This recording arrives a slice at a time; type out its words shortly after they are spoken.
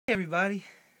Hey everybody,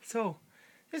 so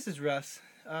this is Russ.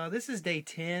 This is day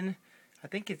 10. I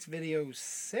think it's video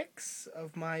 6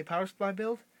 of my power supply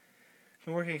build.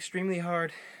 Been working extremely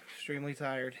hard, extremely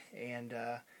tired, and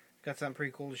got something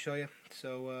pretty cool to show you.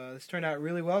 So this turned out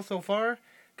really well so far.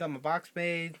 Got my box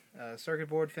made, circuit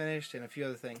board finished, and a few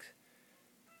other things.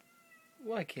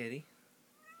 What, kitty?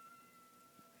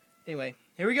 Anyway,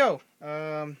 here we go.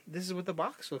 This is what the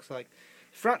box looks like.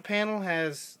 Front panel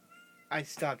has... I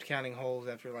stopped counting holes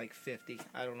after like 50.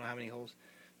 I don't know how many holes.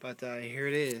 But here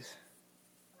it is.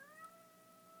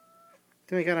 It's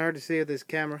kind of hard to see with this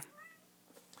camera.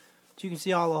 But you can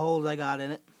see all the holes I got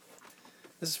in it.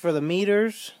 This is for the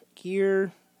meters,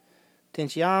 gear,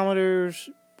 potentiometers,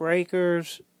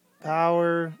 breakers,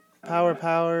 power.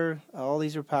 All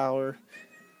these are power.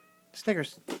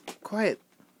 Snickers, quiet.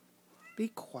 Be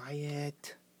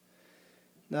quiet.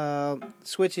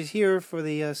 Switch is here for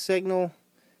the signal.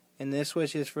 And this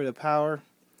switch is for the power.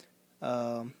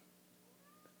 And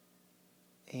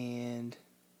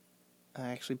I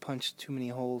actually punched too many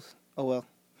holes. Oh well.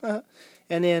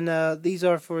 And then these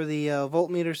are for the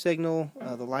voltmeter signal,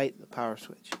 the light, the power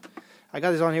switch. I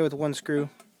got this on here with one screw.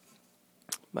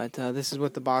 But this is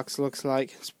what the box looks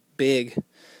like. It's big.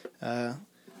 I'm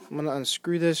going to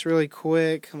unscrew this really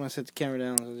quick. I'm going to set the camera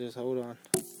down, so just hold on.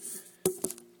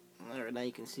 Alright, now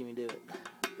you can see me do it.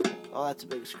 Oh, that's a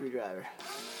big screwdriver.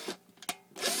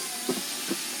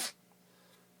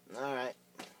 Alright,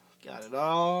 got it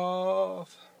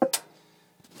off.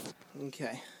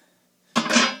 Okay.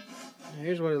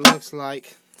 Here's what it looks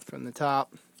like from the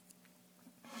top.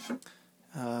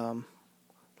 A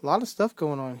lot of stuff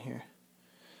going on here.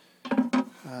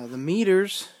 The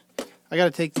meters, I gotta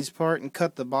take these apart and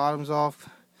cut the bottoms off.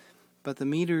 But the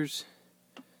meters,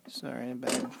 sorry,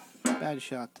 bad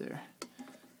shot there.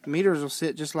 The meters will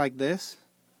sit just like this.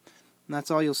 And that's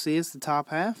all you'll see is the top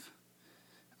half.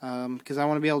 Because I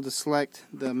want to be able to select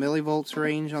the millivolts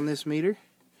range on this meter.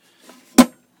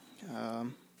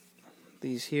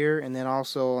 These here, and then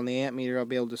also on the amp meter I'll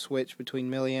be able to switch between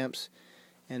milliamps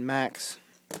and max.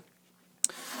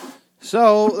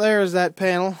 So there's that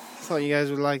panel. Thought you guys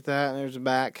would like that. And there's the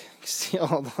back. You can see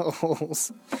all the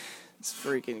holes. It's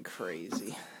freaking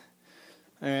crazy.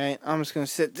 Alright, I'm just going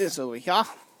to set this over here.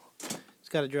 It's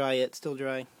got to dry yet, still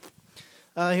dry.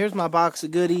 Here's my box of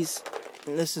goodies.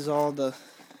 And this is all the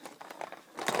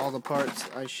parts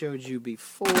I showed you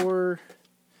before.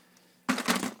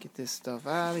 Get this stuff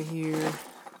out of here.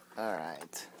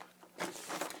 Alright.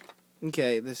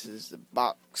 Okay, this is the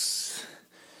box.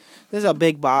 This is a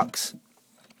big box.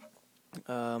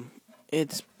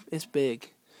 It's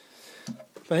big.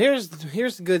 But here's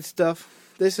the good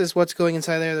stuff. This is what's going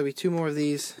inside there. There'll be 2 more of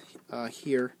these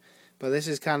here. But this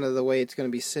is kind of the way it's going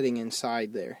to be sitting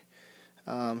inside there.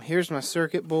 Here's my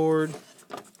circuit board.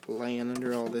 Laying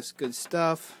under all this good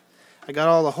stuff. I got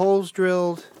all the holes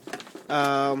drilled.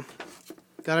 Got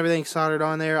everything soldered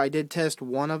on there. I did test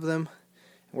one of them.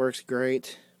 It works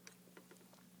great.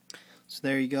 So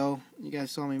there you go. You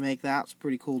guys saw me make that. It's a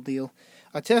pretty cool deal.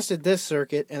 I tested this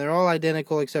circuit, and they're all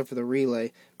identical except for the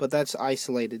relay. But that's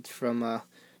isolated from,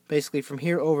 basically from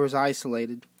here over is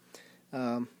isolated.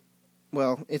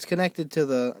 Well, it's connected to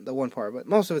the one part, but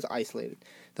most of it's isolated.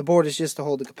 The board is just to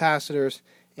hold the capacitors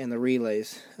and the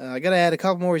relays. I got to add a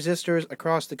couple more resistors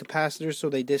across the capacitors so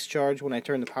they discharge when I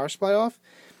turn the power supply off.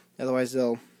 Otherwise,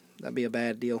 that'd be a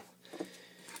bad deal.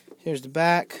 Here's the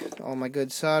back, all my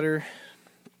good solder.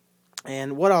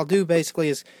 And what I'll do basically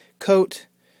is coat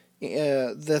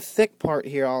the thick part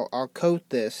here. I'll coat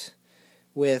this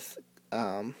with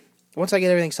once I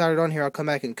get everything soldered on here, I'll come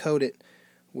back and coat it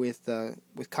with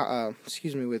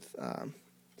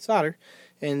solder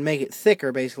and make it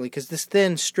thicker basically, because this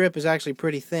thin strip is actually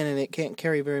pretty thin and it can't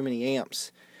carry very many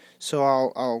amps. So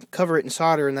I'll cover it in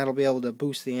solder, and that'll be able to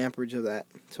boost the amperage of that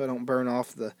so I don't burn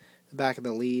off the back of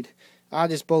the lead. I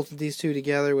just bolted these two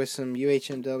together with some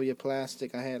UHMW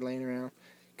plastic I had laying around.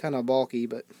 Kind of bulky,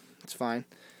 but it's fine.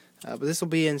 But this will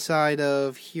be inside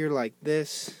of here like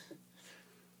this.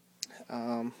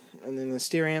 And then the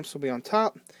steer amps will be on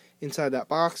top. Inside that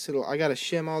box, I got to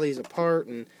shim all these apart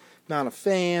and mount a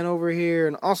fan over here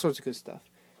and all sorts of good stuff.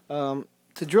 To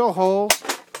drill holes,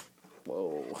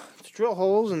 to drill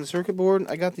holes in the circuit board,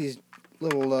 I got these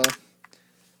little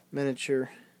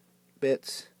miniature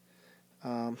bits,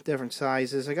 different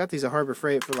sizes. I got these at Harbor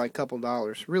Freight for like a couple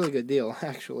 $. Really good deal,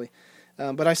 actually.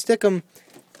 But I stick them,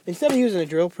 instead of using a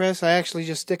drill press, I actually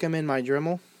just stick them in my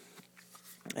Dremel.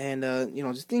 And,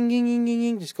 just ding, ding, ding, ding,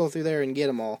 ding, just go through there and get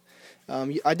them all.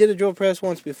 I did a drill press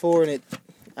once before, and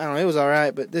it was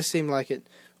alright, but this seemed like it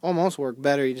almost worked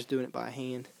better. You're just doing it by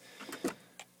hand.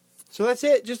 So that's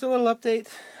it, just a little update.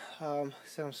 So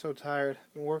I'm so tired.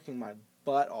 I've been working my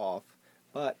butt off.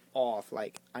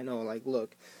 Like, I know, like,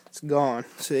 look, it's gone.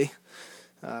 See?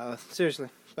 Seriously.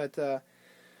 But,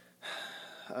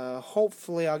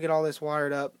 hopefully I'll get all this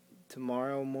wired up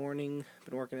tomorrow morning.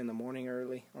 Been working in the morning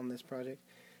early on this project.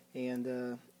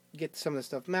 And, get some of the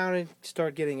stuff mounted,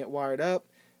 start getting it wired up.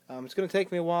 It's going to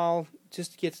take me a while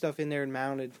just to get stuff in there and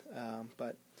mounted.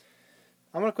 But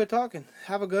I'm going to quit talking.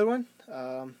 Have a good one.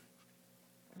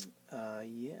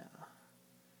 Yeah.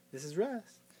 This is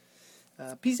Russ.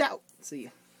 Peace out. See ya.